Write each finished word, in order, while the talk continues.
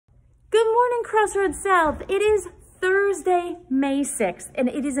Good morning, Crossroads South. It is Thursday, May 6th, and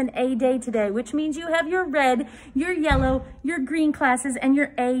it is an A day today, which means you have your red, your yellow, your green classes, and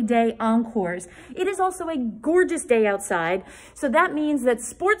your A day encores. It is also a gorgeous day outside, so that means that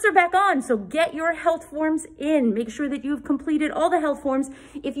sports are back on, so get your health forms in. Make sure that you've completed all the health forms.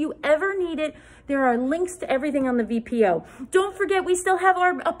 If you ever need it, there are links to everything on the VPO. Don't forget, we still have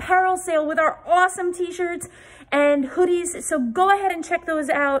our apparel sale with our awesome t-shirts and hoodies, so go ahead and check those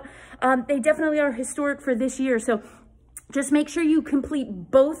out. They definitely are historic for this year, so just make sure you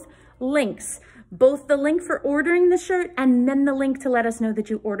complete both links, both the link for ordering the shirt and then the link to let us know that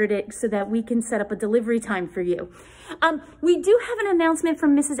you ordered it so that we can set up a delivery time for you. We do have an announcement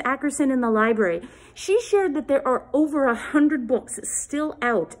from Mrs. Ackerson in the library. She shared that there are over 100 books still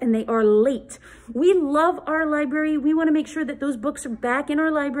out and they are late. We love our library. We want to make sure that those books are back in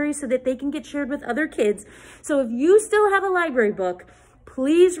our library so that they can get shared with other kids. So if you still have a library book,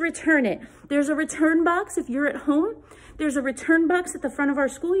 please return it. There's a return box if you're at home. There's a return box at the front of our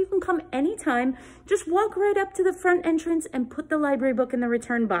school. You can come anytime. Just walk right up to the front entrance and put the library book in the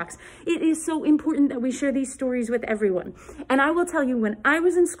return box. It is so important that we share these stories with everyone. And I will tell you, when I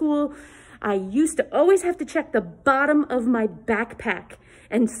was in school, I used to always have to check the bottom of my backpack.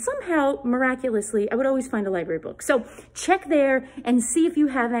 And somehow, miraculously, I would always find a library book. So check there and see if you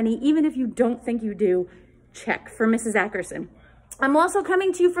have any. Even if you don't think you do, check for Mrs. Ackerson. I'm also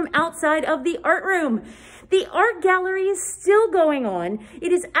coming to you from outside of the art room. The art gallery is still going on.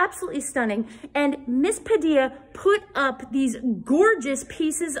 It is absolutely stunning. And Miss Padilla put up these gorgeous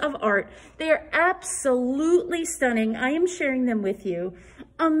pieces of art. They are absolutely stunning. I am sharing them with you.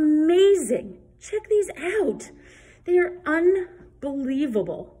 Amazing. Check these out. They are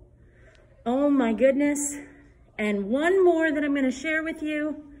unbelievable. Oh my goodness. And one more that I'm going to share with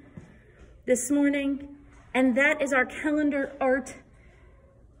you this morning. And that is our calendar art,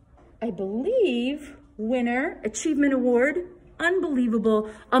 I believe, winner, Achievement Award.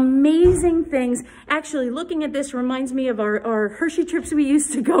 Unbelievable, amazing things. Actually, looking at this reminds me of our Hershey trips we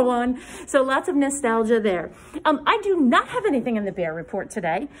used to go on. So lots of nostalgia there. I do not have anything in the bear report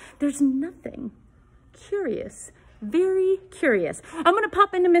today. There's nothing. Curious. Very curious. I'm going to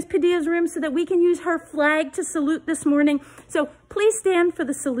pop into Miss Padilla's room so that we can use her flag to salute this morning. So please stand for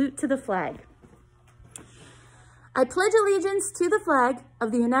the salute to the flag. I pledge allegiance to the flag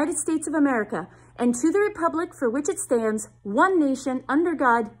of the United States of America and to the republic for which it stands, one nation, under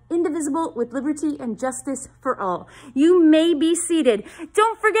God, indivisible, with liberty and justice for all. You may be seated.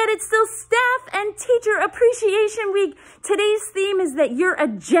 Don't forget, it's still Staff and Teacher Appreciation Week. Today's theme is that you're a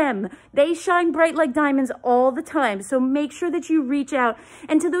gem. They shine bright like diamonds all the time, so make sure that you reach out.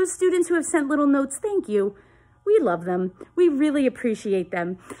 And to those students who have sent little notes, thank you. We love them. We really appreciate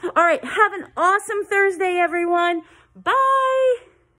them. All right, have an awesome Thursday, everyone. Bye.